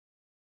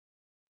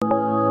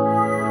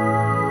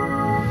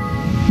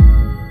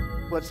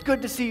it's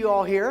good to see you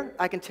all here.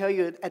 I can tell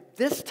you at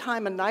this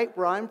time of night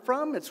where I'm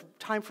from, it's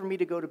time for me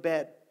to go to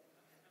bed.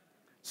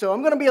 So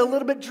I'm going to be a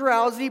little bit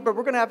drowsy, but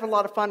we're going to have a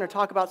lot of fun and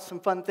talk about some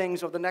fun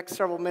things over the next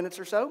several minutes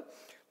or so.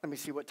 Let me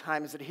see, what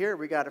time is it here?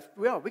 We got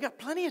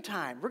plenty of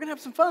time. We're going to have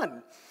some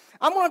fun.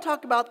 I'm going to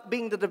talk about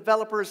being the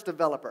developer's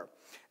developer.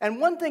 And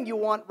one thing you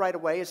want right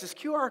away is this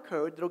QR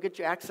code that will get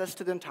you access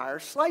to the entire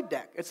slide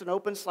deck. It's an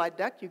open slide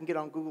deck. You can get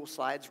on Google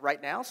Slides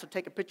right now, so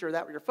take a picture of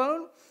that with your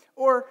phone,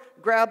 or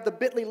grab the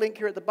bit.ly link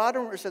here at the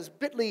bottom where it says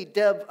bit.ly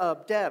dev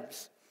of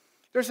devs.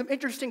 There's some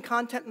interesting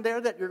content in there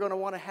that you're going to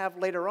want to have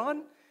later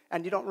on,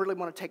 and you don't really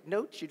want to take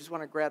notes. You just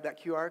want to grab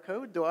that QR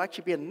code. There will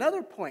actually be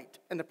another point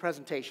in the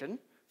presentation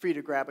for you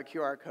to grab a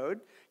QR code,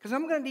 because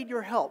I'm going to need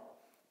your help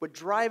with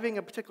driving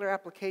a particular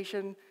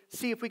application,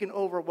 see if we can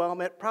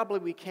overwhelm it. Probably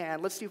we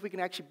can. Let's see if we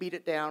can actually beat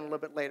it down a little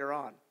bit later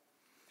on.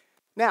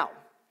 Now,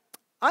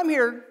 I'm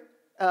here.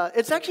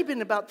 It's actually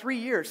been about 3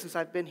 years since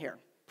I've been here.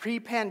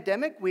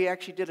 Pre-pandemic, we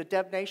actually did a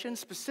DevNation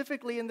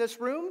specifically in this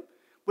room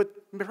with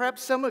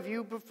perhaps some of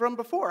you from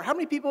before. How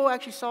many people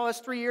actually saw us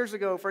 3 years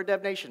ago for a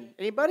DevNation?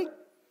 Anybody?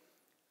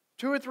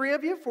 2 or 3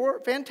 of you? 4?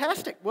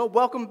 Fantastic. Well,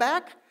 welcome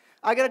back.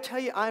 I got to tell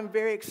you, I'm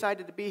very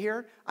excited to be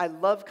here. I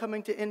love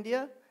coming to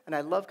India, and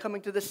I love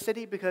coming to this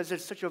city because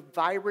it's such a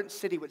vibrant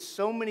city with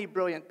so many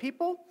brilliant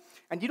people,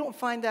 and you don't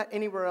find that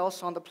anywhere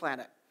else on the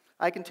planet.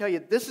 I can tell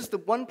you, this is the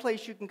one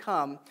place you can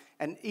come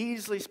and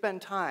easily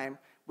spend time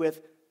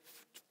with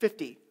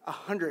 50,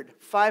 100,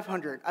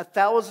 500,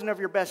 1,000 of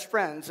your best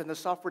friends in the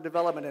software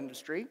development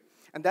industry,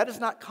 and that is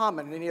not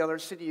common in any other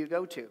city you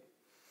go to.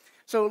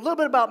 So a little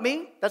bit about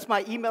me. That's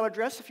my email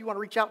address if you want to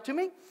reach out to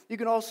me. You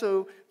can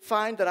also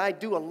find that I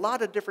do a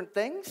lot of different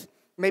things.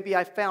 Maybe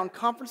I found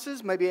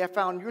conferences. Maybe I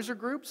found user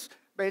groups.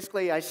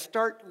 Basically, I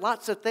start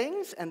lots of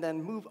things and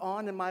then move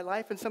on in my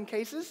life in some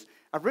cases.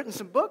 I've written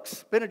some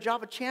books, been a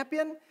Java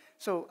champion.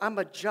 So I'm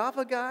a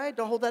Java guy.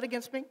 Don't hold that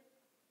against me,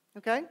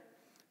 okay?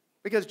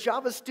 Because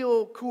Java's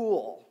still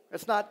cool.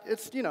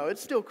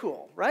 It's still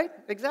cool, right?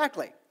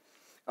 Exactly.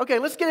 Okay,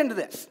 let's get into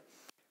this.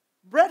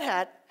 Red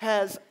Hat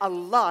has a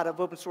lot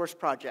of open source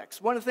projects.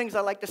 One of the things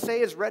I like to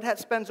say is Red Hat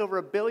spends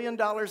over $1 billion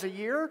a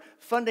year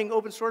funding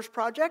open source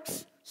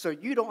projects, so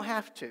you don't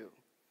have to.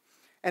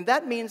 And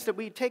that means that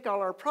we take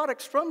all our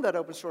products from that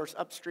open source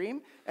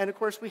upstream, and of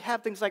course we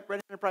have things like Red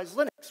Hat Enterprise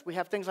Linux. We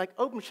have things like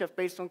OpenShift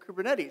based on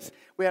Kubernetes.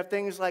 We have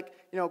things like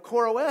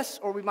CoreOS,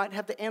 or we might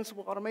have the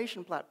Ansible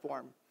automation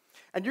platform.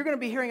 And you're going to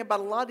be hearing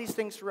about a lot of these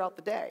things throughout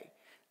the day.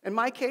 In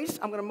my case,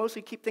 I'm going to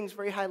mostly keep things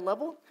very high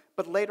level,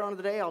 but later on in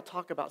the day, I'll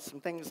talk about some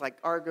things like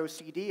Argo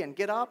CD and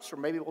GitOps, or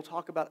maybe we'll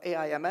talk about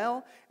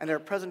AIML, and there are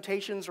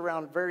presentations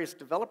around various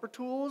developer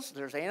tools.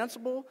 There's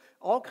Ansible,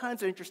 all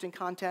kinds of interesting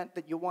content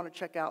that you'll want to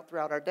check out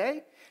throughout our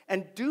day.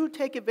 And do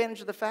take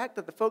advantage of the fact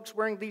that the folks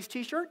wearing these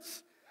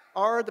t-shirts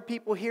are the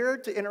people here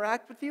to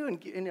interact with you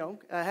and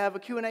have a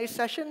Q&A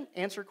session,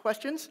 answer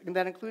questions, and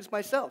that includes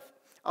myself.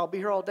 I'll be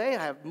here all day.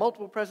 I have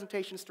multiple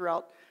presentations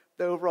throughout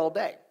the overall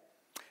day.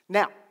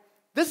 Now,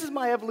 this is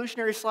my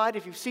evolutionary slide.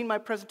 If you've seen my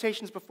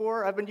presentations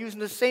before, I've been using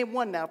the same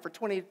one now for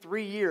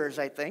 23 years,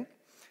 I think.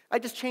 I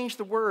just changed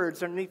the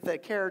words underneath the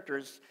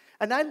characters.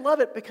 And I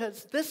love it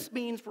because this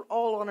means we're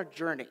all on a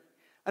journey,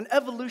 an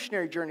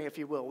evolutionary journey, if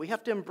you will. We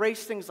have to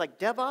embrace things like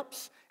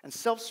DevOps and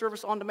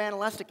self-service on-demand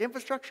elastic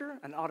infrastructure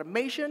and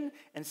automation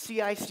and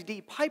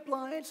CI/CD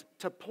pipelines,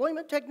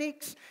 deployment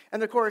techniques,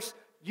 and of course,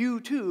 you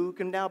too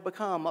can now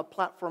become a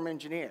platform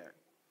engineer.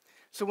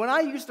 So when I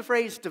use the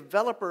phrase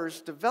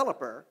developer's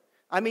developer,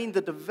 I mean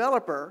the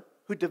developer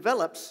who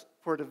develops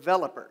for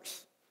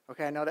developers.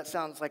 Okay, I know that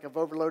sounds like I've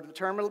overloaded the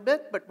term a little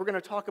bit, but we're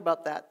going to talk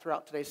about that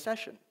throughout today's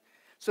session.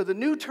 So the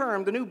new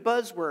term, the new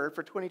buzzword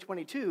for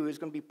 2022 is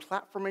going to be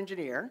platform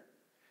engineer,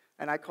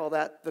 and I call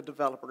that the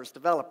developer's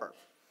developer.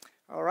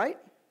 All right?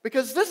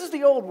 Because this is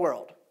the old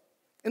world.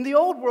 In the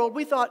old world,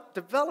 we thought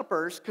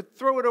developers could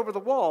throw it over the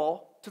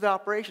wall to the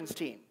operations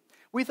team.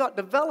 We thought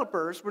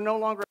developers were no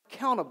longer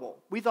accountable.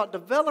 We thought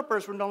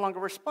developers were no longer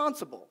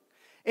responsible.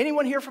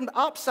 Anyone here from the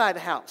ops side of the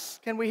house?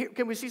 Can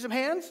we see some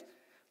hands?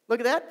 Look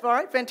at that. All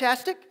right,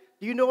 fantastic.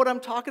 Do you know what I'm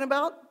talking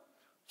about?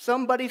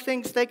 Somebody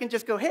thinks they can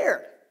just go,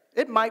 here,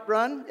 it might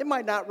run, it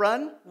might not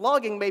run.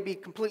 Logging may be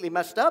completely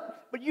messed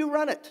up, but you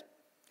run it.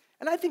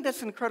 And I think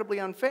that's incredibly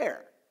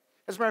unfair.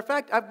 As a matter of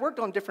fact, I've worked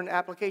on different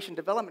application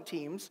development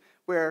teams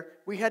where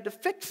we had to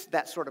fix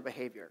that sort of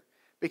behavior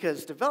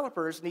because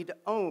developers need to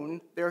own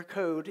their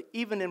code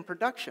even in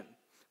production.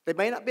 They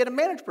may not be able to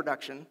manage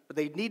production, but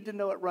they need to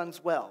know it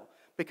runs well,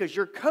 because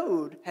your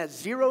code has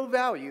zero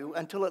value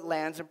until it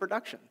lands in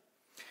production.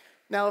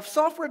 Now, if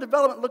software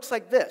development looks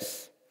like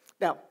this,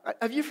 now,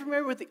 are you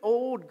familiar with the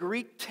old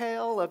Greek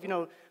tale of,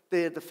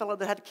 the fellow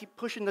that had to keep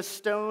pushing the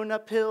stone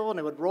uphill, and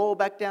it would roll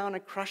back down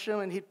and crush him,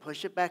 and he'd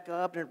push it back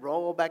up, and it'd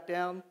roll back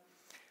down?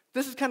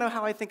 This is kind of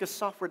how I think of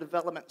software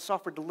development,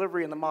 software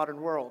delivery in the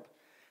modern world.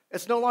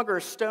 It's no longer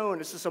a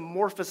stone, it's this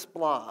amorphous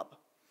blob.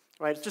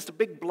 Right? It's just a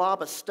big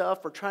blob of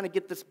stuff. We're trying to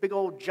get this big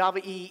old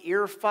Java-E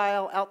ear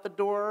file out the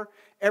door.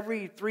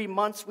 Every 3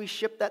 months we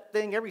ship that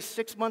thing. Every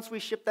 6 months we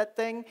ship that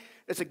thing.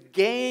 It's a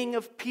gang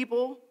of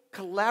people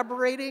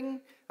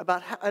collaborating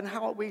about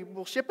how we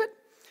will ship it.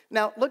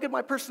 Now, look at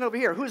my person over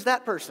here. Who's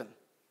that person?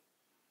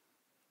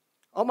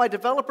 All my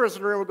developers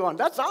in the room are going,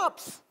 that's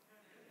ops.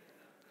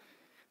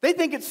 They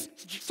think it's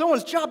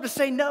someone's job to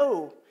say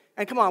no.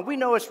 And come on, we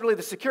know it's really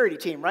the security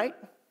team, right?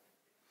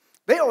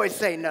 They always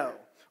say no.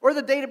 Or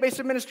the database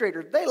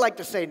administrator, they like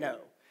to say no.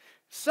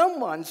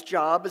 Someone's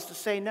job is to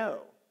say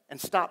no and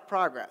stop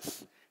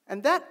progress.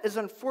 And that is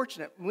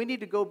unfortunate. We need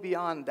to go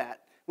beyond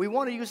that. We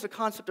want to use the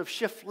concept of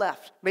shift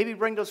left, maybe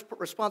bring those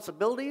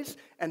responsibilities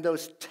and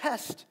those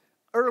tests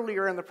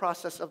earlier in the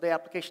process of the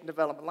application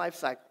development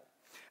lifecycle.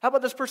 How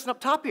about this person up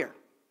top here?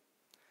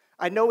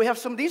 I know we have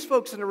some of these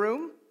folks in the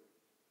room.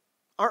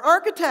 Our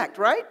architect,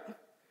 right?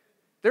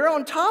 They're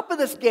on top of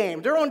this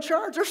game. They're on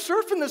charge. They're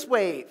surfing this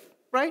wave,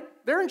 right?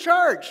 They're in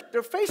charge.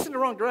 They're facing the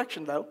wrong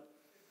direction, though.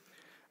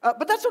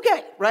 But that's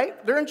okay,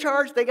 right? They're in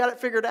charge. They got it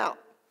figured out.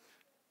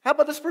 How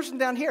about this person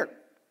down here?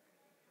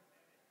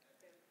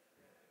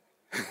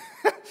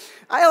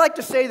 I like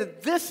to say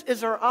that this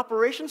is our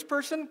operations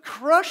person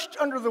crushed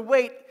under the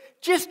weight,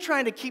 just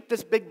trying to keep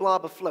this big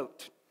blob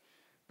afloat.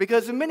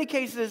 Because in many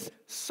cases,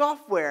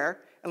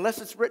 software,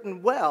 unless it's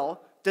written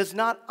well, does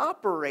not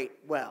operate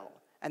well.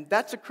 And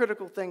that's a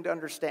critical thing to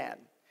understand.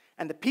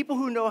 And the people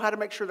who know how to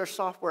make sure their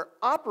software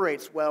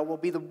operates well will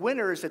be the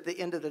winners at the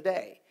end of the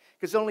day.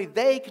 Because only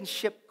they can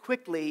ship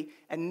quickly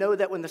and know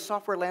that when the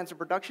software lands in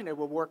production, it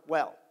will work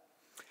well.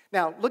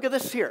 Now, look at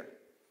this here.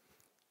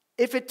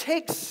 If it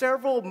takes a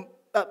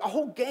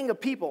whole gang of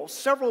people,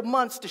 several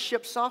months to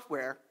ship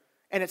software,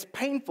 and it's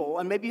painful,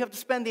 and maybe you have to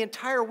spend the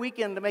entire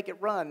weekend to make it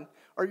run,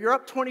 or you're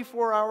up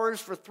 24 hours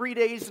for 3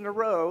 days in a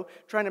row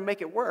trying to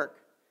make it work,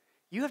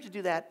 you have to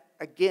do that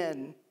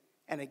again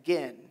and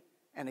again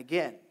and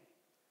again.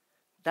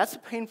 That's a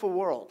painful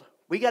world.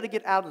 We got to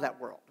get out of that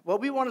world. What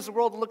we want is a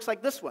world that looks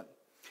like this one.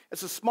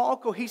 It's a small,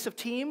 cohesive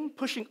team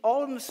pushing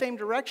all in the same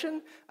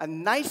direction, a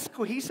nice,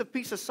 cohesive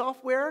piece of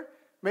software.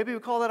 Maybe we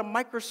call that a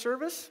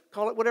microservice.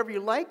 Call it whatever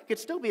you like. It could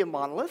still be a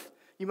monolith.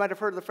 You might have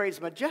heard of the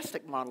phrase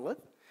majestic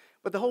monolith.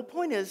 But the whole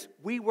point is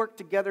we work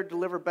together to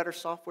deliver better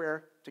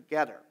software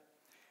together.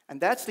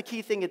 And that's the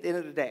key thing at the end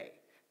of the day.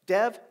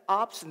 Dev,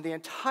 ops, and the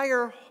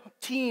entire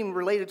team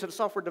related to the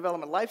software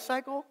development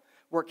lifecycle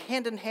work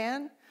hand in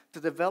hand to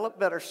develop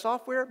better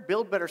software,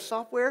 build better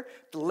software,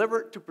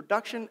 deliver it to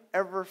production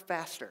ever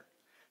faster.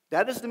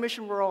 That is the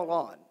mission we're all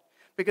on.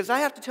 Because I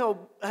have to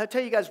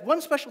tell you guys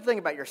one special thing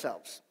about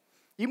yourselves.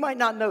 You might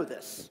not know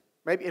this.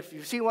 Maybe if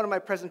you've seen one of my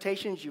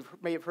presentations, you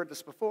may have heard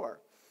this before.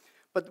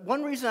 But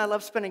one reason I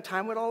love spending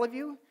time with all of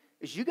you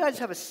is you guys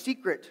have a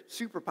secret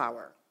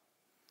superpower.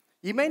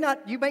 You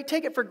may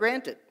take it for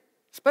granted.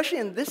 Especially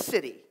in this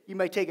city, you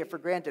may take it for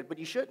granted, but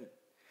you shouldn't.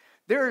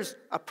 There's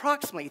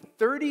approximately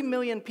 30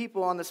 million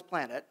people on this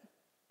planet,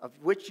 of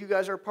which you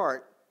guys are a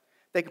part,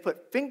 that can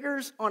put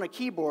fingers on a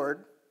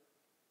keyboard,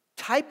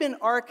 type in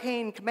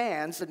arcane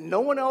commands that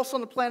no one else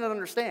on the planet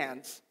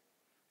understands,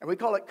 and we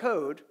call it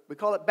code, we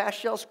call it bash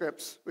shell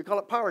scripts, we call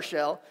it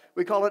PowerShell,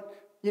 we call it,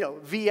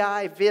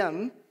 VI,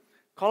 Vim,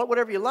 call it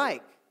whatever you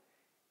like.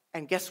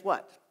 And guess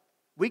what?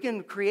 We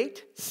can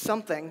create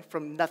something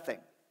from nothing.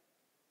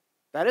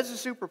 That is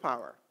a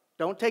superpower.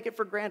 Don't take it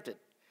for granted.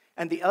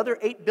 And the other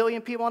 8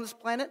 billion people on this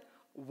planet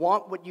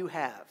want what you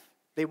have.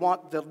 They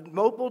want the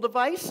mobile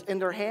device in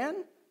their hand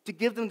to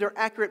give them their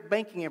accurate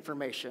banking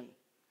information.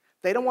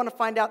 They don't want to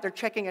find out their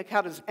checking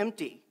account is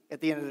empty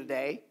at the end of the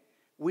day.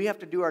 We have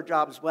to do our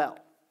job as well.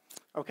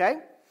 Okay?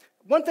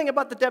 One thing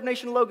about the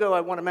DevNation logo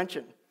I want to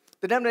mention.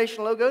 The DevNation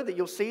logo that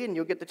you'll see, and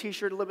you'll get the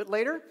t-shirt a little bit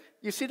later,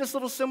 you see this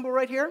little symbol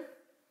right here?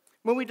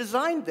 When we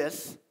designed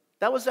this,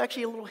 that was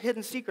actually a little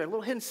hidden secret, a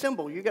little hidden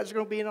symbol. You guys are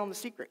going to be in on the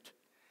secret.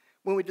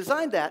 When we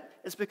designed that,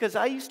 it's because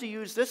I used to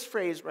use this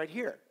phrase right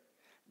here.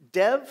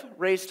 Dev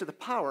raised to the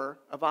power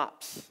of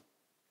ops.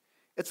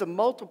 It's a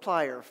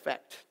multiplier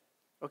effect.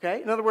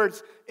 Okay? In other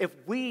words, if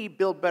we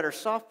build better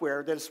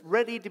software that's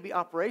ready to be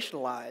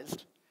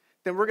operationalized,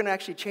 then we're going to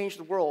actually change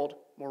the world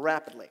more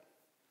rapidly.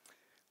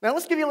 Now,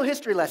 let's give you a little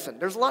history lesson.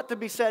 There's a lot to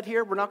be said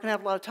here. We're not going to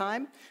have a lot of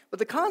time. But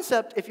the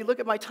concept, if you look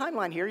at my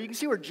timeline here, you can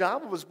see where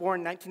Java was born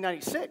in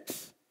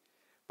 1996.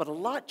 But a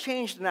lot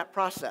changed in that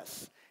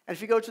process. And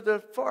if you go to the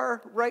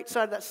far right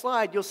side of that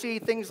slide, you'll see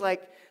things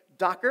like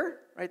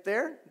Docker, right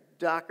there,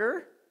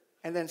 Docker,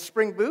 and then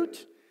Spring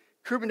Boot,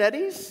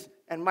 Kubernetes,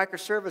 and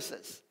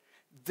microservices.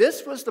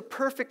 This was the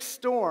perfect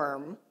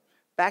storm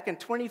back in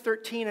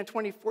 2013 and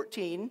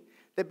 2014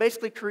 that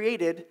basically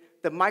created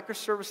the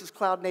microservices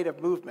cloud native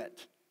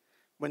movement.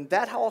 When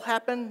that all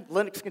happened,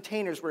 Linux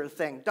containers were the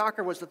thing,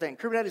 Docker was the thing,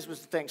 Kubernetes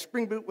was the thing,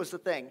 Spring Boot was the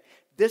thing.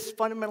 This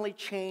fundamentally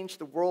changed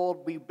the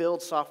world we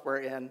build software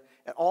in.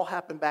 It all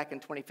happened back in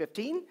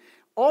 2015.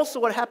 Also,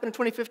 what happened in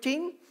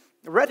 2015,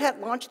 Red Hat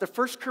launched the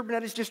first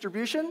Kubernetes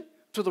distribution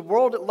to the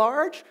world at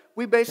large.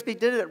 We basically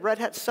did it at Red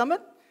Hat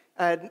Summit,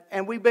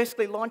 and we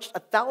basically launched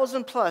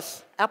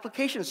 1,000+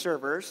 application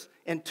servers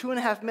in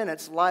 2.5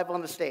 minutes live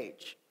on the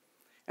stage.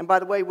 And by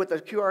the way, with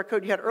the QR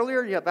code you had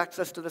earlier, you have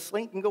access to this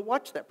link. You can go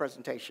watch that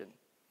presentation.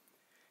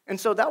 And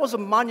so that was a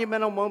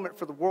monumental moment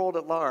for the world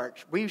at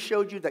large. We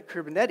showed you that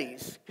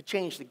Kubernetes could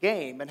change the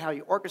game and how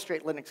you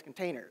orchestrate Linux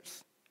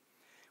containers.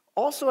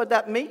 Also at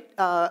that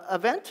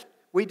event,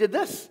 we did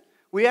this.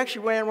 We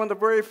actually ran one of the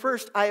very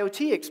first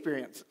IoT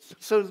experiences.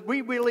 So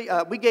we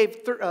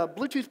gave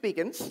Bluetooth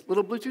beacons,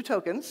 little Bluetooth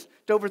tokens,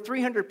 to over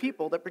 300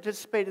 people that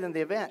participated in the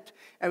event.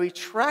 And we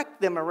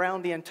tracked them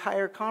around the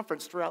entire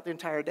conference throughout the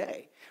entire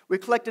day. We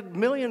collected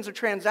millions of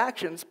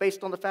transactions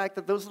based on the fact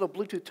that those little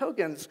Bluetooth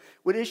tokens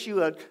would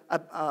issue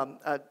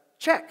a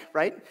check,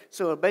 right?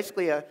 So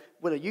basically,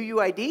 with a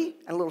UUID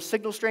and a little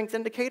signal strength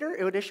indicator,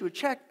 it would issue a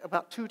check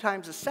about 2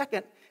 times a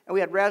second, and we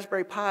had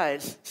Raspberry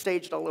Pis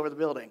staged all over the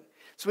building.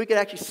 So we could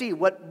actually see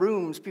what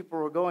rooms people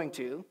were going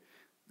to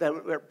that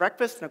were at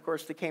breakfast, and of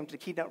course, they came to the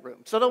keynote room.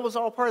 So that was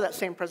all part of that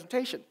same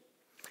presentation.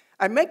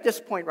 I make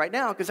this point right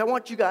now because I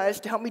want you guys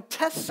to help me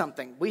test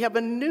something. We have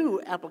a new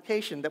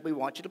application that we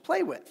want you to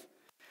play with.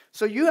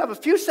 So you have a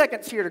few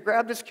seconds here to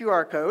grab this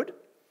QR code.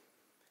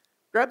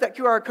 Grab that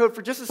QR code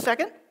for just a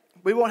second.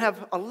 We won't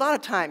have a lot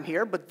of time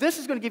here, but this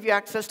is going to give you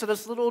access to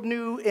this little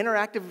new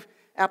interactive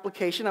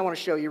application I want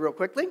to show you real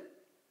quickly.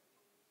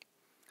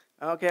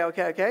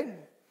 Okay.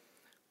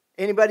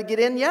 Anybody get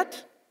in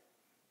yet?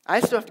 I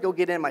still have to go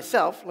get in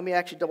myself. Let me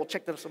actually double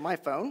check this on my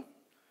phone.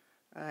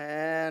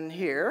 And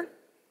here.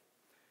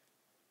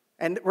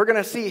 And we're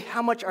going to see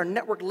how much our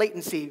network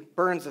latency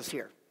burns us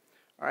here.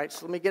 All right,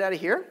 so let me get out of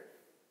here.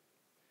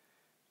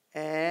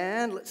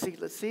 And let's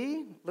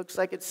see. Looks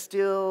like it's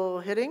still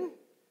hitting.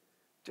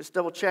 Just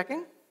double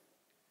checking.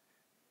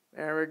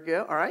 There we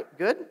go. All right,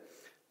 good.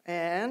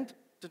 And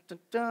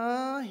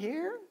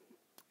here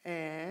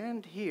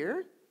and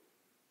here.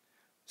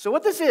 So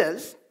what this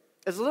is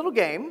a little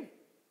game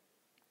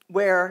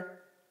where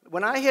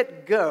when I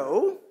hit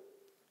go,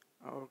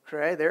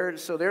 okay,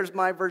 there's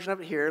my version of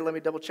it here. Let me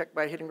double check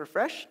by hitting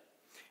refresh.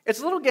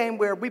 It's a little game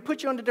where we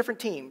put you onto different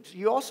teams.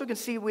 You also can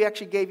see we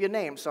actually gave you a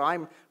name. So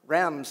I'm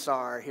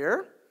Ramsar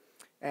here.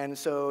 And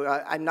so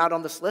I'm not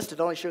on this list. It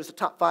only shows the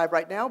top 5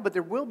 right now, but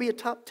there will be a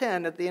top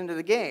 10 at the end of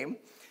the game.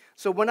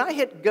 So when I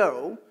hit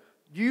go,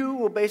 you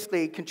will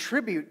basically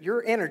contribute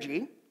your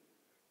energy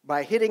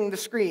by hitting the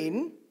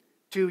screen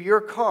to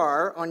your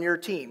car on your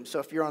team. So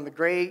if you're on the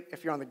gray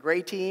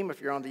team,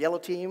 if you're on the yellow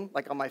team,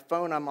 like on my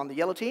phone, I'm on the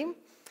yellow team.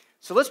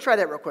 So let's try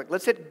that real quick.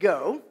 Let's hit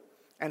go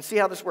and see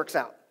how this works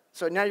out.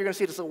 So now you're going to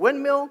see this little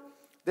windmill.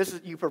 This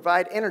is you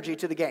provide energy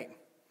to the game.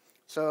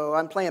 So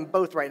I'm playing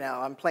both right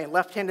now. I'm playing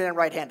left-handed and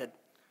right-handed.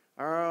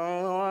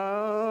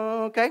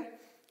 Okay.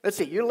 Let's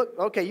see.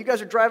 You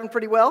guys are driving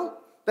pretty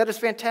well. That is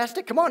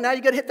fantastic. Come on, now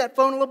you got to hit that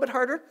phone a little bit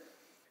harder.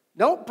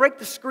 Don't break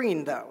the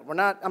screen though.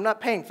 I'm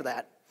not paying for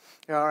that.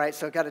 All right,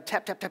 so got to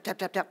tap.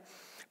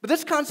 But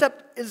this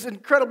concept is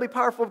incredibly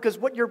powerful because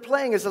what you're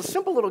playing is a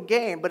simple little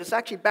game, but it's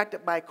actually backed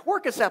up by a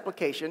Quarkus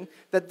application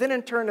that then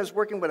in turn is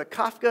working with a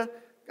Kafka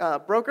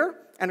broker.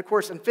 And of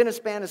course,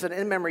 InfiniSpan is an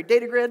in-memory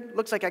data grid.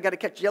 Looks like I got to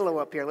catch yellow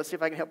up here. Let's see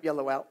if I can help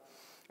yellow out.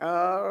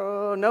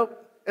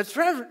 Nope.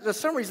 For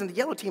some reason, the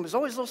yellow team is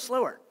always a little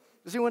slower.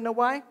 Does anyone know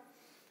why?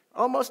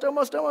 Almost. And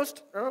you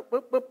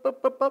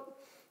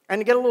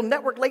get a little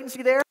network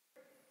latency there.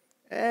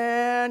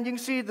 And you can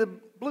see the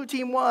blue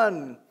team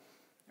won.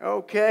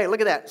 Okay,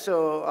 look at that.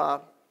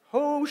 So,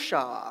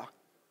 Hosha.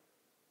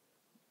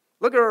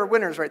 Look at our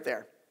winners right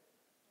there.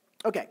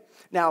 Okay,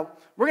 now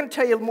we're going to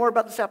tell you more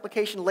about this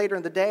application later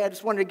in the day. I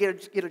just wanted to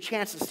get a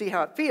chance to see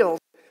how it feels.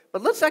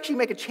 But let's actually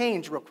make a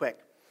change real quick.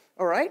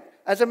 All right?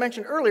 As I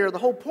mentioned earlier, the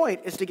whole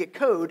point is to get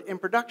code in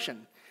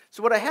production.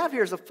 So what I have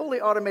here is a fully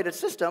automated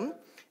system.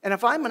 And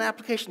if I'm an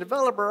application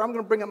developer, I'm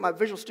going to bring up my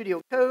Visual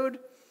Studio Code.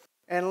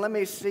 And let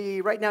me see,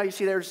 right now you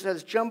see there it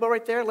says Jumbo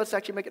right there. Let's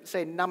actually make it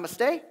say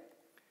Namaste.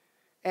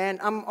 And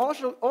I'm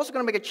also going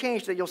to make a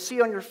change that you'll see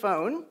on your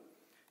phone.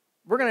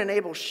 We're going to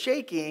enable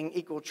shaking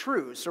equal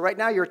true. So right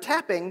now you're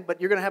tapping,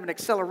 but you're going to have an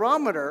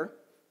accelerometer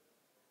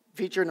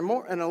feature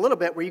in a little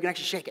bit where you can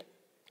actually shake it,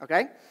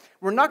 okay?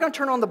 We're not going to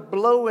turn on the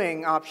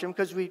blowing option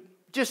because we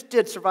just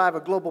did survive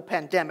a global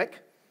pandemic.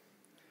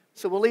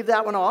 So we'll leave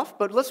that one off,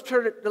 but let's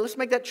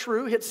make that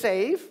true, hit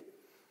save.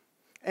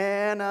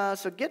 And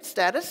so get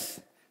status.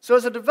 So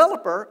as a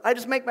developer, I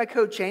just make my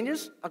code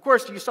changes. Of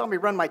course, you saw me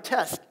run my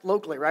test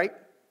locally, right?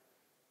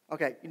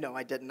 Okay,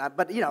 I didn't.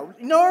 But,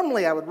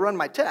 normally I would run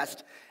my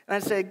test. And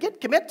I'd say git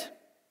commit.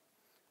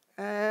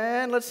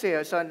 And let's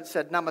see. So I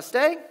said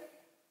namaste.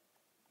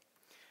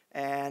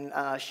 And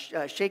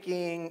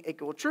shaking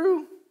equal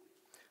true.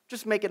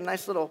 Just make it a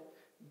nice little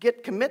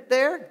git commit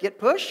there, git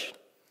push.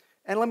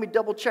 And let me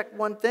double check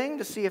one thing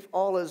to see if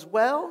all is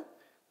well.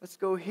 Let's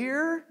go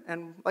here.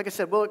 And like I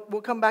said,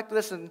 we'll come back to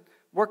this and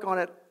work on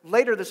it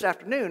later this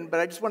afternoon,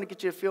 but I just want to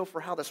get you a feel for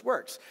how this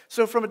works.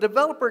 So from a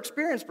developer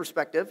experience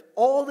perspective,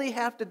 all they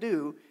have to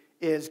do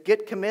is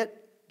git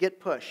commit, git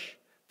push.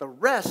 The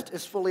rest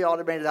is fully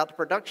automated out to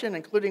production,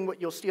 including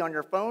what you'll see on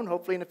your phone,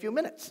 hopefully in a few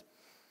minutes.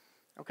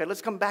 Okay,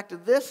 let's come back to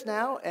this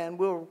now, and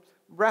we'll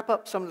wrap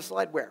up some of the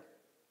slideware.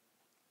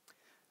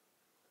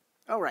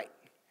 All right.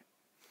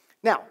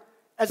 Now,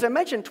 As I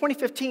mentioned,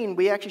 2015,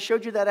 we actually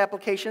showed you that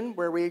application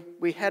where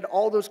we had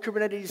all those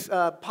Kubernetes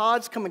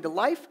pods coming to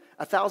life,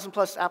 1,000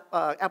 plus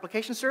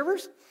application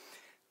servers.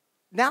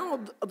 Now,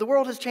 the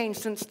world has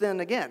changed since then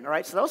again, all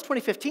right? So that was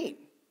 2015.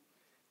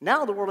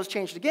 Now the world has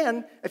changed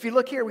again. If you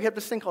look here, we have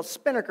this thing called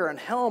Spinnaker and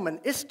Helm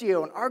and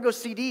Istio and Argo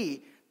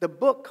CD. The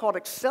book called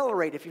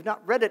Accelerate, if you've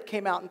not read it,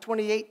 came out in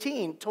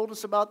 2018, told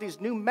us about these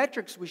new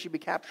metrics we should be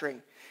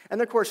capturing. And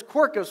then, of course,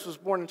 Quarkus was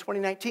born in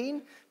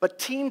 2019, but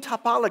team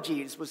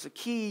topologies was the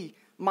key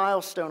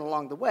milestone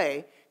along the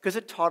way because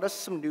it taught us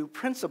some new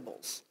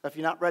principles. If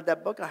you've not read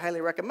that book, I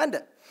highly recommend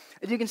it.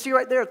 And you can see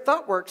right there,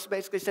 ThoughtWorks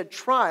basically said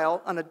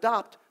trial and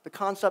adopt the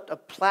concept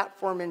of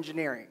platform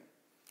engineering.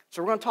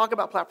 So we're going to talk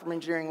about platform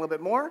engineering a little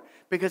bit more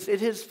because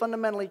it has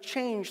fundamentally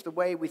changed the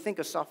way we think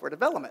of software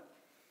development.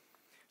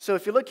 So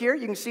if you look here,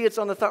 you can see it's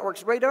on the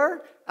ThoughtWorks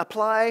radar,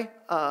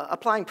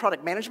 applying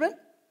product management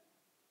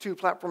to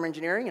platform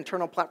engineering,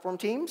 internal platform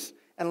teams,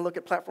 and look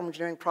at platform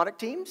engineering product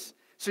teams.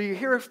 So you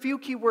hear a few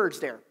key words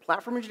there: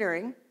 platform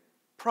engineering,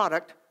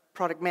 product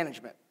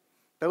management.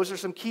 Those are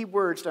some key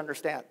words to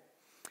understand.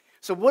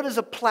 So what is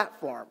a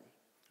platform?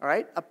 All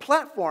right, a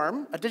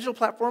platform, a digital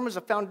platform, is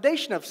a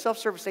foundation of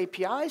self-service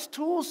APIs,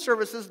 tools,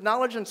 services,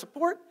 knowledge, and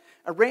support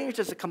arranged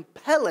as a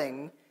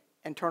compelling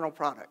internal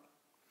product.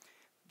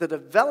 The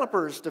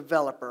developer's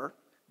developer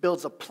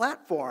builds a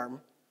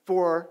platform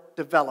for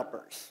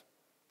developers.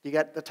 You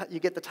get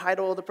the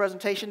title of the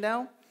presentation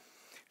now?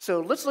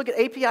 So let's look at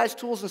APIs,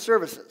 tools, and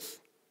services.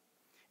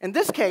 In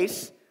this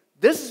case,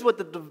 this is what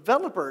the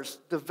developer's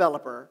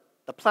developer,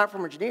 the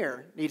platform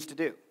engineer, needs to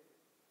do.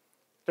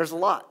 There's a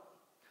lot.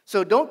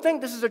 So don't think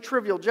this is a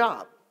trivial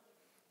job.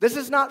 This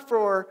is not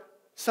for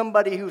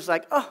somebody who's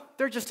like, oh,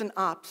 they're just an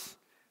ops.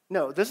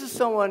 No, this is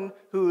someone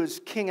who is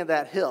king of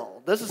that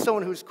hill. This is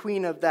someone who's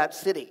queen of that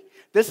city.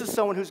 This is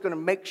someone who's going to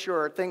make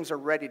sure things are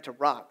ready to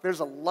rock. There's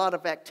a lot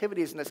of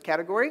activities in this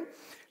category.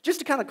 Just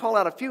to kind of call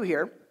out a few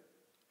here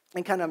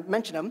and kind of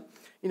mention them,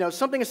 you know,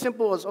 something as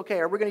simple as, okay,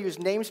 are we going to use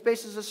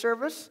namespace as a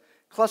service,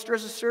 cluster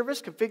as a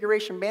service,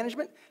 configuration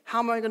management? How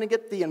am I going to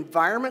get the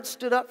environment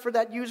stood up for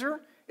that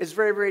user? Is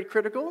very, very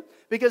critical,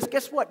 because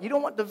guess what? You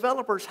don't want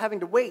developers having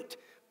to wait,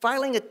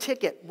 filing a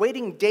ticket,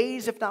 waiting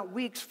days, if not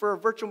weeks, for a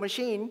virtual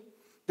machine.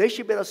 They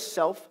should be able to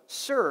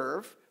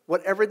self-serve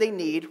whatever they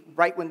need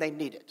right when they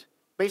need it.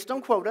 Based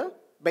on quota,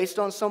 based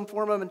on some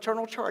form of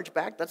internal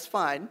chargeback, that's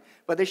fine,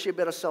 but they should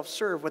be able to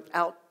self-serve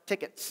without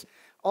tickets.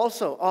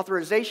 Also,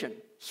 authorization,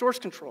 source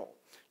control.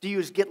 Do you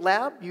use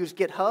GitLab, use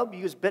GitHub,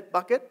 use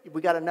Bitbucket?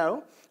 We got to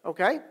know,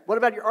 okay? What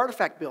about your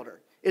artifact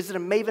builder? Is it a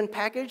Maven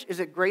package? Is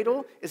it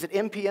Gradle? Is it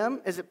NPM?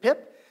 Is it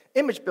pip?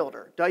 Image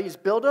builder. Do I use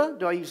Builda?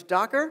 Do I use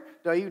Docker?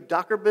 Do I use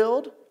Docker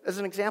build as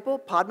an example?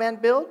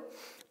 Podman build?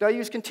 Do I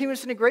use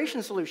continuous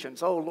integration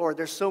solutions? Oh, Lord,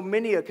 there's so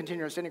many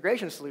continuous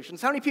integration solutions.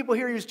 How many people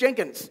here use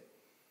Jenkins?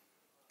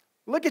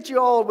 Look at you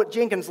all what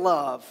Jenkins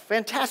love.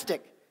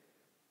 Fantastic.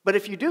 But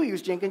if you do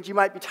use Jenkins, you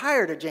might be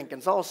tired of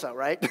Jenkins also,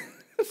 right?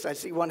 So I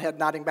see one head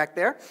nodding back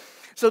there.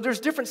 So there's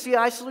different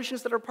CI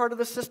solutions that are part of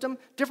the system,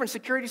 different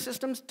security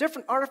systems,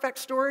 different artifact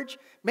storage.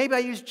 Maybe I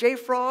use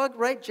JFrog,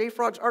 right?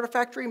 JFrog's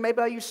Artifactory. Maybe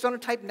I use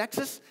Sonatype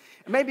Nexus.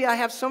 Maybe I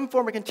have some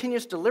form of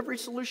continuous delivery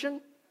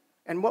solution.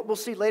 And what we'll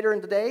see later in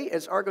the day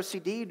is Argo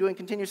CD doing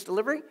continuous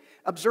delivery.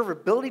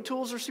 Observability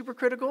tools are super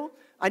critical.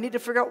 I need to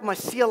figure out what my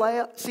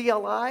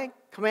CLI,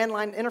 command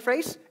line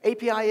interface,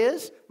 API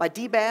is, my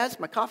DBAS,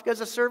 my Kafka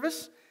as a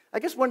service. I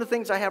guess one of the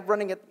things I have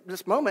running at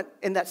this moment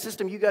in that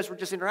system you guys were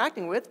just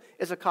interacting with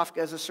is a Kafka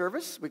as a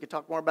service. We could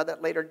talk more about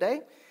that later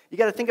today. You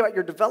got to think about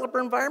your developer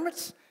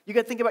environments. You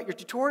got to think about your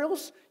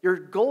tutorials, your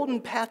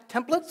golden path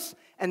templates,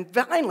 and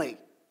finally,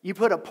 you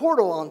put a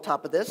portal on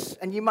top of this,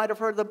 and you might have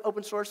heard of the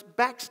open source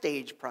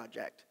Backstage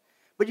project.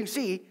 But you can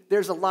see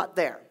there's a lot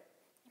there,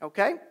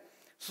 okay?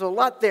 So a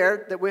lot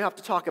there that we have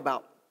to talk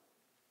about.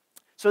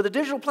 So the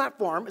digital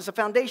platform is a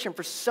foundation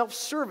for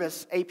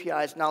self-service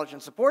APIs, knowledge,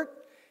 and support,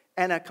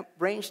 and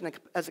arranged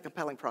as a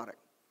compelling product.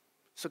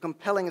 So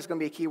compelling is going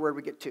to be a key word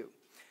we get to.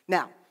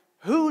 Now,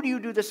 who do you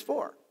do this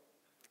for?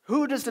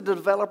 Who does the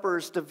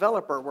developer's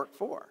developer work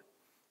for?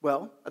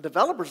 Well, a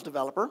developer's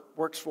developer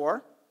works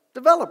for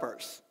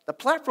developers. The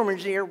platform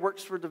engineer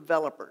works for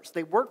developers.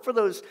 They work for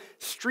those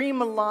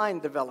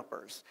stream-aligned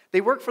developers.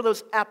 They work for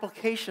those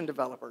application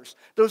developers,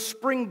 those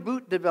Spring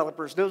Boot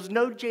developers, those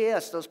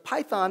Node.js, those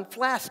Python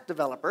Flask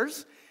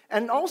developers,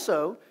 and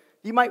also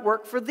you might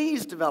work for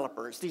these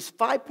developers, these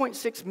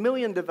 5.6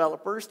 million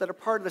developers that are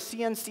part of the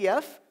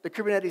CNCF, the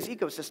Kubernetes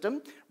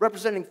ecosystem,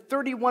 representing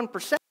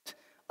 31%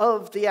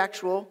 of the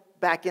actual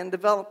back-end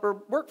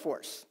developer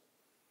workforce.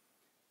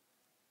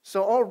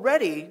 So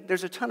already,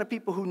 there's a ton of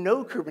people who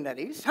know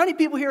Kubernetes. How many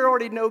people here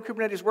already know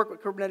Kubernetes, work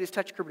with Kubernetes,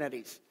 touch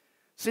Kubernetes?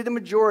 See, the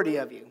majority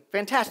of you.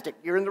 Fantastic.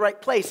 You're in the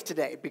right place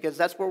today because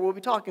that's what we'll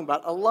be talking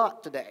about a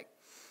lot today.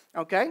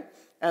 Okay?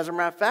 As a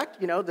matter of fact,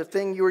 you know, the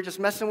thing you were just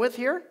messing with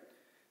here,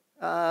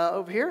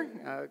 over here,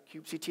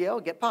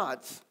 kubectl, get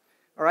pods.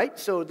 All right,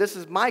 so this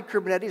is my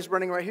Kubernetes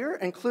running right here,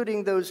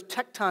 including those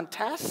Tecton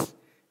tasks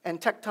and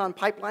Tecton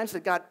pipelines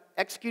that got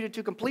executed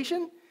to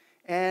completion.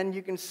 And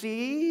you can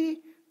see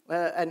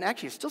And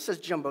actually, it still says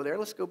jumbo there.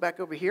 Let's go back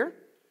over here.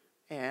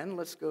 And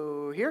let's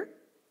go here.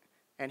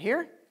 And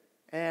here.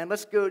 And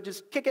let's go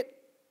just kick it.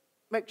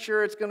 Make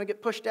sure it's going to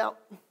get pushed out.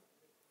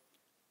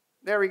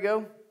 There we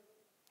go.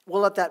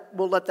 We'll let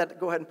that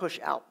go ahead and push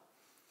out.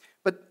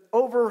 But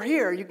over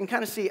here, you can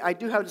kind of see I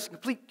do have this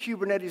complete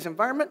Kubernetes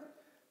environment.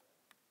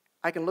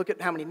 I can look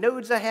at how many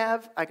nodes I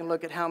have. I can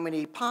look at how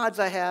many pods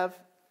I have.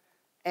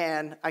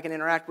 And I can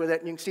interact with it.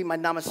 And you can see my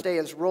Namaste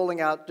is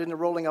rolling out, doing the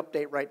rolling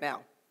update right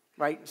now.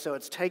 Right? So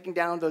it's taking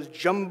down those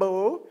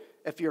jumbo,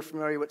 if you're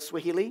familiar with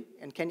Swahili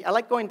and Kenya. I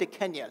like going to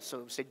Kenya,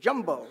 so say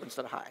jumbo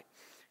instead of hi.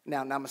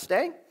 Now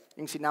Namaste. You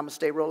can see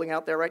Namaste rolling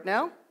out there right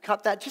now.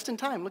 Caught that just in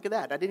time. Look at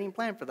that. I didn't even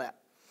plan for that.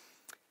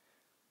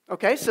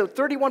 Okay, so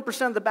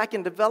 31% of the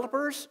backend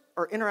developers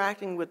are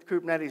interacting with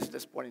Kubernetes at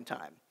this point in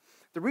time.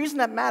 The reason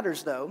that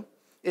matters, though,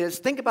 is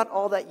think about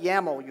all that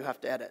YAML you have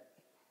to edit.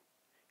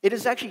 It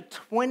is actually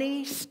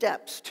 20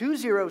 steps,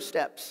 20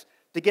 steps,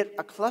 to get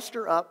a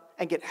cluster up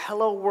and get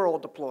Hello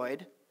World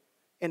deployed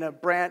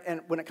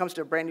when it comes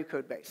to a brand new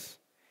code base.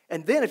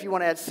 And then if you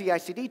want to add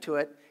CI/CD to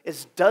it,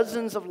 it's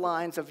dozens of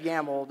lines of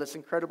YAML that's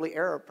incredibly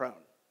error prone.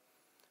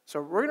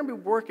 So we're going to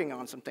be working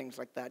on some things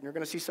like that, and you're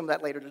going to see some of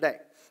that later today.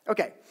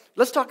 Okay,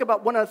 let's talk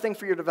about one other thing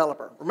for your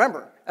developer.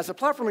 Remember, as a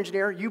platform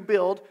engineer, you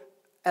build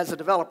as a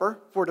developer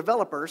for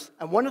developers,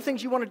 and one of the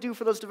things you want to do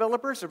for those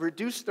developers is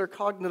reduce their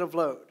cognitive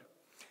load.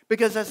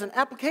 Because as an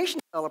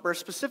application developer,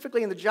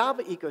 specifically in the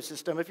Java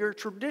ecosystem, if you're a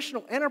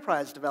traditional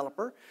enterprise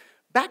developer,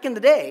 back in the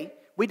day,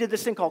 we did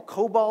this thing called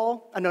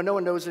COBOL. I know no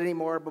one knows it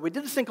anymore, but we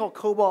did this thing called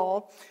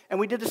COBOL, and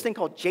we did this thing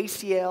called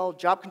JCL,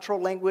 Job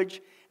Control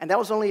Language, and that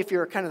was only if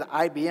you're kind of the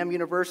IBM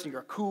universe and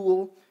you're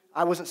cool.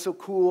 I wasn't so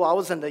cool. I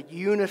was in the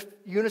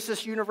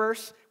Unisys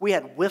universe. We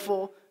had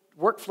Wiffle,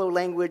 workflow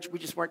language. We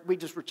just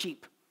were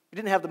cheap. We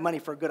didn't have the money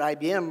for a good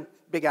IBM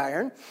big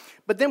iron.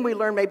 But then we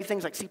learned maybe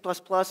things like C++ and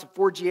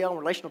 4GL and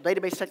relational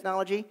database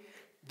technology.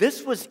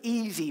 This was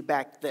easy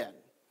back then.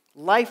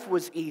 Life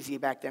was easy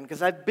back then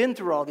because I've been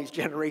through all these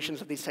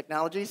generations of these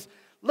technologies.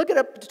 Look it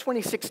up to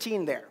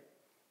 2016 there.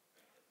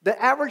 The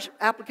average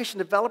application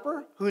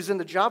developer who's in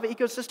the Java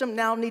ecosystem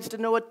now needs to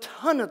know a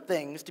ton of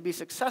things to be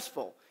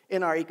successful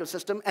in our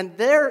ecosystem, and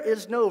there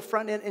is no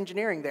front-end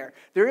engineering there.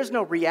 There is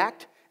no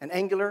React and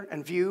Angular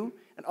and Vue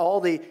and all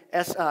the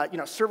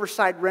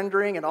server-side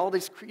rendering and all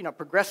these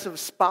progressive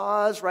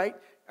spas, right?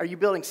 Are you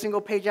building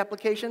single-page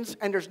applications?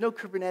 And there's no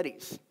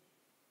Kubernetes.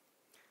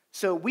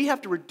 So we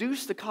have to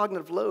reduce the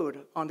cognitive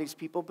load on these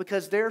people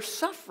because they're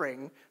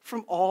suffering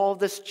from all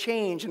this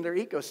change in their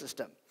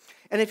ecosystem.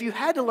 And if you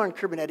had to learn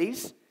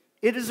Kubernetes,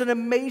 it is an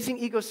amazing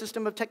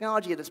ecosystem of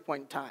technology at this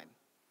point in time.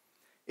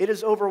 It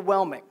is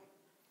overwhelming.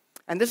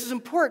 And this is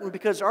important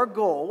because our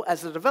goal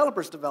as a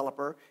developer's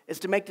developer is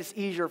to make this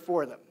easier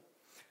for them.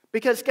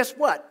 Because guess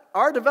what?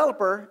 Our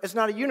developer is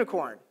not a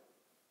unicorn.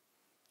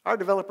 Our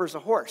developer is a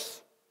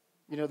horse.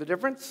 You know the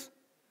difference?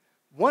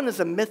 One is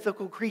a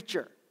mythical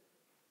creature.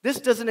 This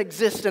doesn't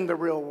exist in the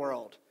real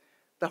world.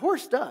 The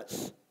horse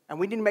does, and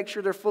we need to make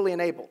sure they're fully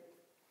enabled.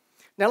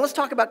 Now let's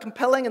talk about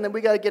compelling, and then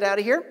we got to get out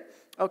of here,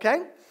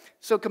 okay?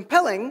 So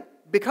compelling,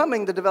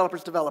 becoming the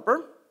developer's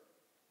developer,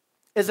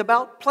 is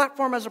about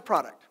platform as a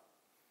product.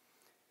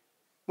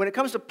 When it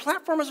comes to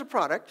platform as a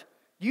product,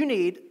 you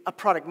need a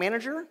product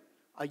manager,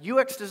 a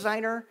UX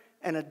designer,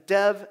 and a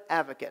dev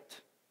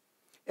advocate.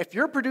 If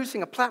you're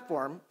producing a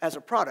platform as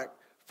a product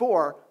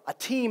for a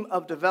team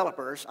of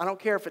developers, I don't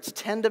care if it's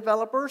 10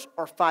 developers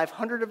or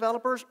 500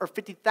 developers or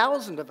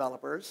 50,000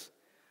 developers,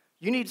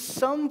 you need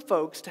some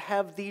folks to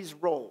have these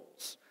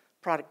roles: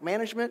 product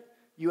management,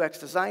 UX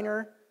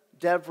designer,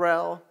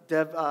 DevRel,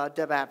 dev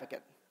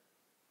advocate.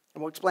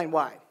 And we'll explain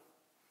why.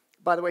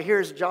 By the way,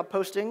 here's a job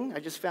posting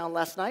I just found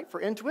last night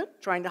for Intuit,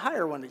 trying to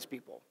hire one of these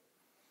people.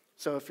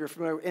 So if you're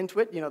familiar with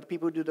Intuit, the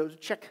people who do those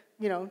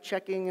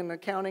checking and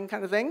accounting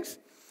kind of things.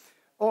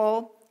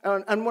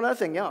 And one other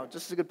thing,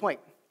 this is a good point.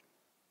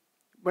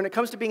 When it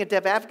comes to being a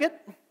dev advocate,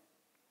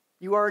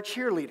 you are a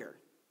cheerleader.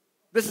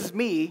 This is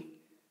me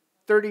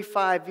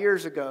 35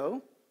 years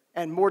ago,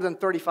 and more than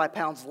 35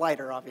 pounds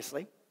lighter,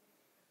 obviously.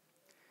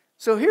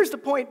 So here's the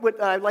point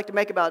what I'd like to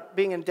make about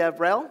being in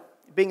DevRel,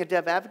 being a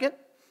dev advocate.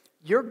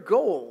 Your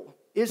goal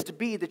is to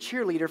be the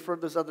cheerleader for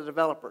those other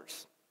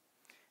developers.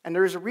 And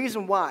there's a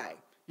reason why.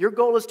 Your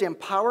goal is to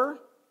empower,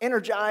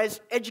 energize,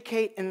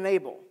 educate, and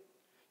enable.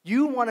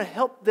 You want to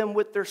help them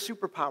with their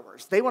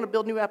superpowers. They want to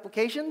build new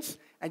applications,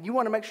 and you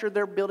want to make sure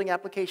they're building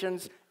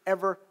applications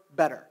ever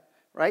better,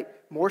 right?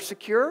 More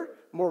secure,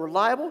 more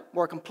reliable,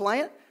 more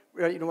compliant,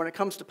 when it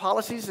comes to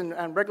policies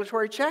and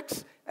regulatory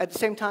checks. At the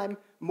same time,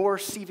 more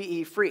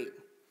CVE-free.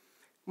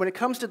 When it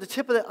comes to the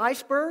tip of the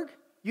iceberg,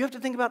 you have to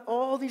think about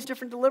all these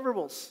different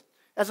deliverables.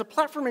 As a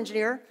platform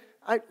engineer,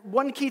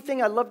 one key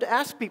thing I love to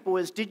ask people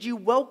is, did you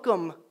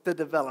welcome the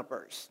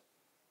developers?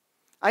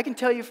 I can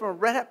tell you from a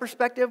Red Hat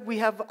perspective, we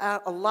have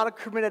a lot of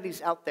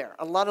Kubernetes out there,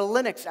 a lot of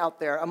Linux out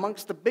there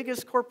amongst the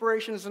biggest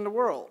corporations in the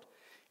world.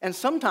 And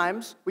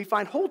sometimes we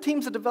find whole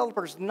teams of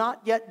developers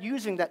not yet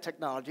using that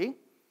technology.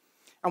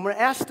 And when I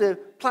ask the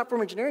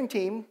platform engineering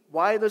team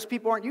why those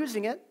people aren't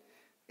using it,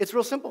 it's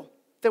real simple.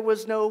 there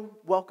was no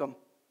welcome.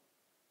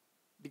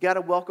 You got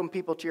to welcome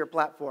people to your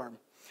platform.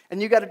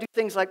 And you got to do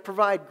things like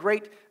provide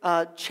great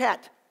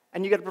chat,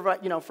 and you got to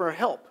provide, for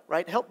help,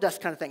 right? Help desk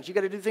kind of things. You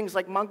got to do things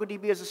like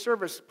MongoDB as a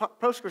service,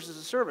 Postgres as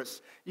a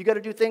service. You got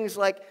to do things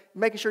like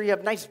making sure you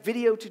have nice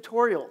video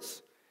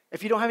tutorials.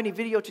 If you don't have any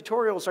video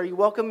tutorials, are you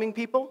welcoming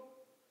people?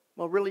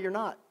 Well, really, you're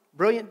not.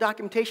 Brilliant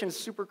documentation is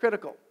super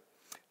critical.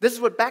 This is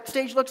what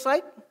Backstage looks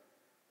like.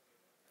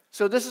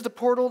 So this is the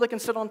portal that can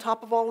sit on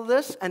top of all of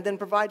this and then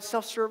provide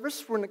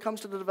self-service when it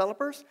comes to the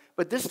developers.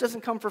 But this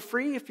doesn't come for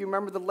free, if you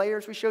remember the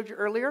layers we showed you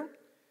earlier.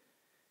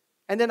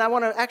 And then I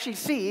want to actually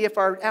see if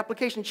our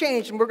application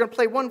changed, and we're going to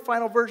play one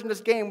final version of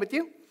this game with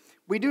you.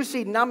 We do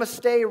see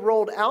Namaste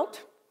rolled out.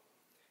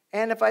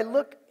 And if I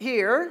look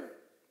here,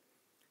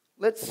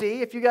 let's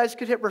see if you guys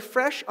could hit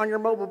refresh on your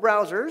mobile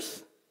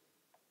browsers.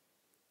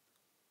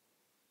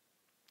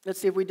 Let's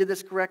see if we did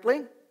this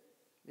correctly.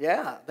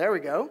 Yeah, there we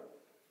go.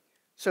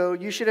 So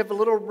you should have a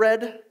little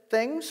red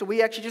thing. So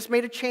we actually just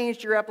made a change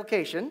to your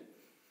application.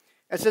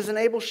 It says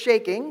enable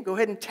shaking. Go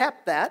ahead and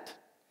tap that.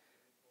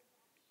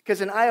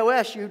 Because in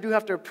iOS, you do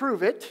have to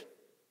approve it.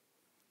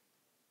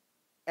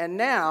 And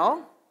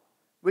now,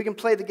 we can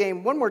play the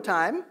game one more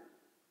time.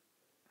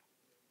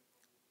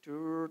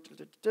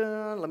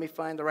 Let me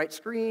find the right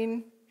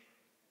screen.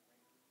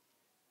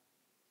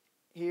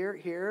 Here,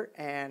 here,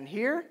 and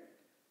here.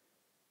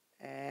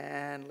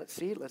 And let's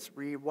see, let's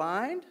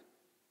rewind.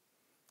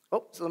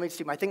 Oh, so let me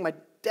see. I think my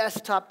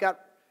desktop got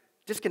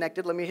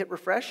disconnected. Let me hit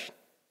refresh.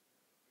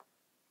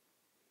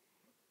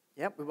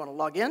 Yep, we want to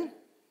log in.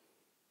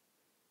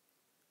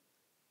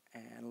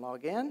 And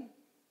log in.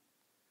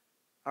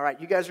 All right,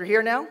 you guys are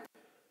here now?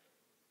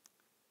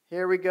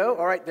 Here we go.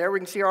 All right, there we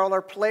can see all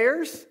our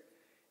players.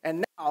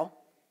 And now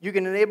you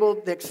can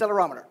enable the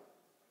accelerometer.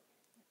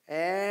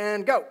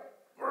 And go.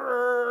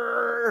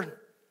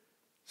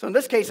 So in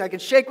this case, I can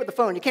shake with the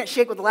phone. You can't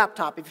shake with the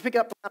laptop. If you pick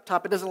up the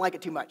laptop, it doesn't like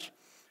it too much.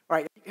 All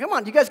right, come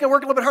on, you guys got to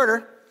work a little bit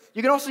harder.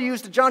 You can also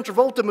use the John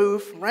Travolta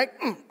move, right?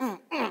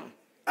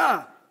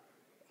 I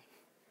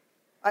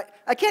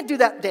can't do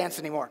that dance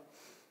anymore.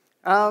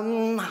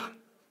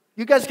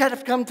 You guys got to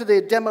come to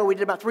the demo we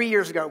did about 3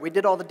 years ago. We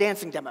did all the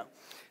dancing demo.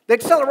 The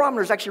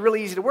accelerometer is actually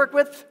really easy to work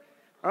with.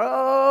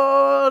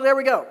 Oh, there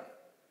we go.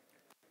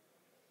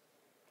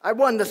 I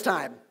won this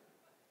time.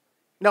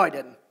 No, I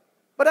didn't.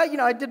 But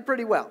I did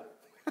pretty well.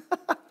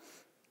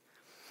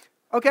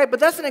 Okay, but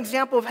that's an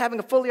example of having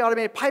a fully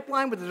automated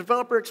pipeline where the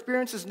developer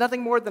experiences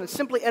nothing more than to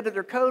simply edit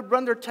their code,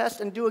 run their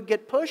test, and do a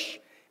git push,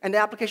 and the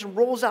application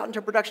rolls out into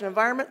a production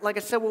environment. Like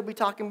I said, we'll be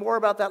talking more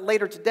about that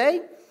later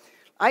today.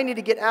 I need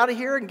to get out of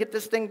here and get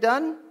this thing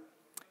done.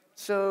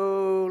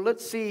 So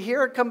let's see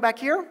here. Come back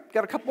here.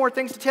 Got a couple more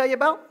things to tell you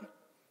about,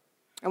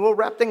 and we'll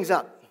wrap things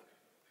up.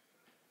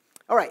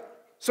 All right,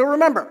 so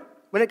remember,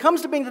 when it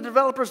comes to being the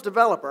developer's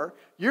developer,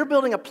 you're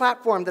building a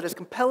platform that is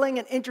compelling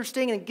and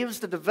interesting and gives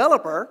the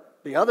developer,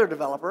 the other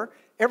developer,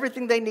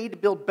 everything they need to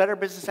build better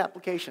business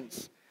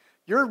applications.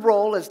 Your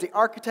role as the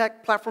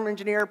architect, platform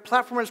engineer,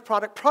 platform as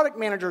product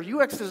manager,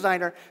 UX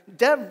designer,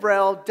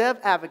 DevRel, dev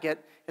advocate,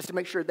 is to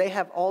make sure they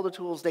have all the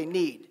tools they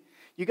need.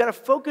 You got to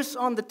focus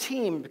on the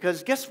team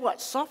because guess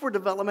what? Software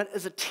development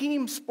is a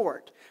team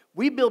sport.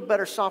 We build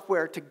better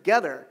software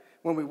together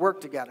when we work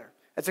together.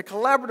 It's a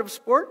collaborative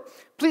sport.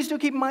 Please do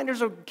keep in mind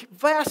there's a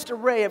vast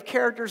array of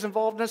characters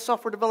involved in the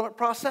software development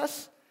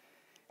process.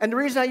 And the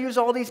reason I use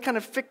all these kind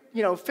of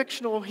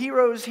fictional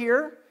heroes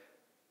here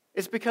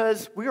is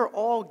because we are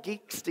all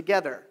geeks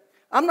together.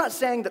 I'm not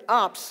saying that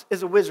Ops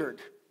is a wizard.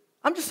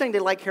 I'm just saying they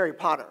like Harry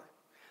Potter.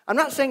 I'm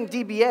not saying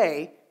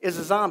DBA is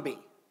a zombie.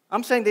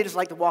 I'm saying they just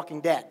like The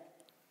Walking Dead.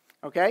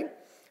 Okay?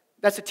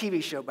 That's a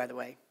TV show, by the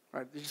way.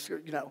 Right?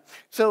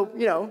 So,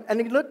 and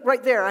you look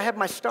right there, I have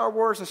my Star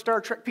Wars and Star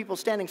Trek people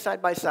standing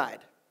side by side.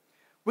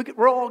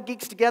 We're all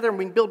geeks together and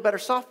we can build better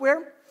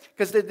software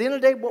because at the end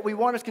of the day, what we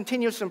want is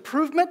continuous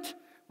improvement.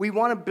 We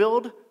want to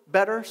build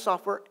better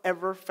software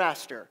ever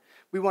faster.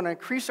 We want to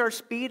increase our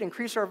speed,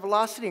 increase our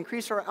velocity,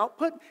 increase our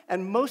output,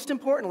 and most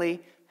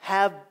importantly,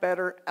 have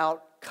better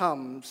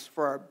outcomes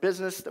for our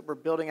business that we're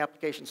building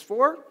applications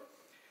for.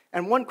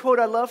 And one quote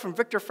I love from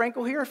Viktor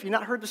Frankl here. If you've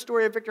not heard the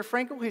story of Viktor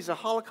Frankl, he's a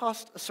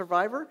Holocaust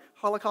survivor,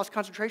 Holocaust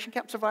concentration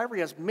camp survivor.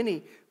 He has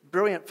many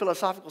brilliant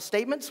philosophical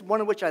statements,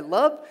 one of which I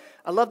love.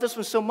 I love this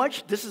one so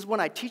much, this is one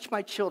I teach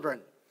my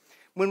children.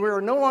 When we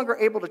are no longer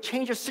able to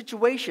change a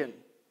situation,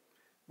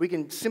 we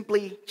can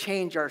simply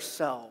change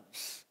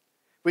ourselves.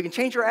 We can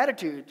change our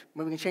attitude,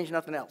 but we can change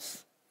nothing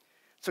else.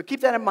 So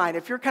keep that in mind.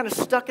 If you're kind of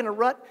stuck in a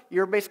rut,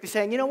 you're basically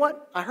saying, you know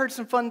what? I heard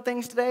some fun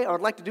things today. I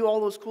would like to do all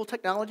those cool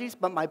technologies,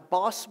 but my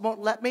boss won't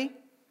let me.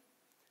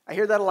 I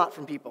hear that a lot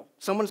from people.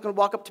 Someone's going to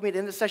walk up to me at the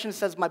end of the session and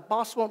says, my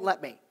boss won't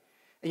let me.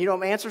 And you know what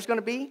my answer is going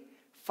to be?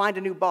 Find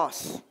a new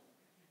boss.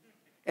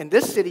 In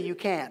this city, you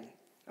can,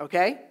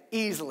 okay?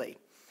 Easily.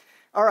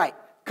 All right.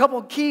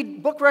 Couple key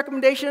book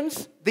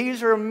recommendations.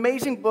 These are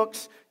amazing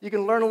books. You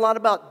can learn a lot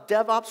about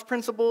DevOps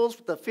principles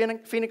with the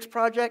Phoenix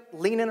Project.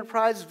 Lean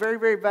Enterprise is very,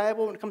 very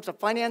valuable when it comes to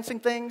financing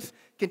things.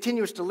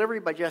 Continuous Delivery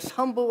by Jess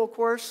Humble, of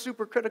course,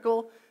 super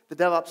critical. The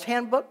DevOps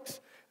Handbooks.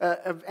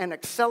 and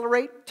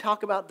Accelerate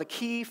talk about the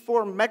key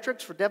 4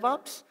 metrics for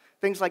DevOps,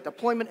 things like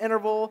deployment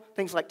interval,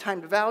 things like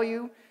time to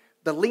value,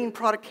 the Lean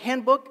Product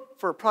Handbook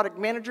for product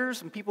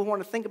managers and people who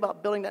want to think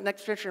about building that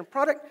next generation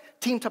product,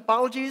 team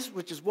topologies,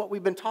 which is what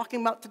we've been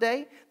talking about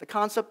today, the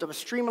concept of a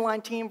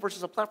streamlined team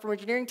versus a platform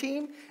engineering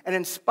team, and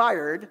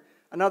Inspired,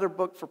 another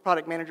book for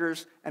product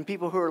managers and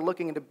people who are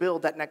looking to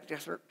build that next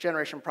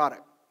generation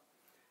product.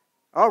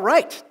 All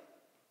right.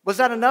 Was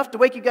that enough to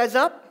wake you guys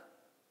up?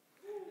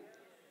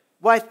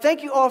 Well, I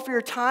thank you all for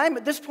your time.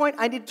 At this point,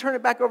 I need to turn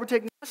it back over to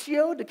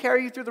Ignacio to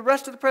carry you through the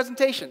rest of the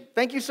presentation.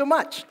 Thank you so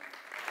much.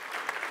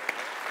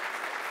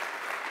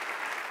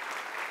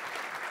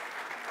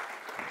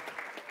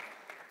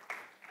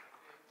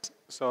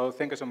 So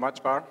thank you so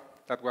much, Burr.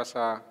 That was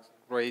a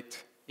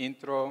great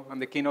intro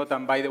and the keynote.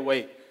 And by the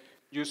way,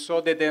 you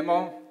saw the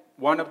demo.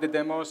 One of the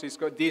demos is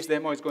this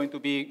demo is going to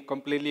be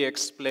completely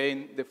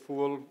explain the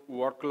full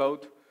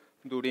workload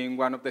during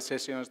one of the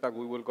sessions that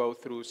we will go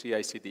through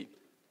CI/CD.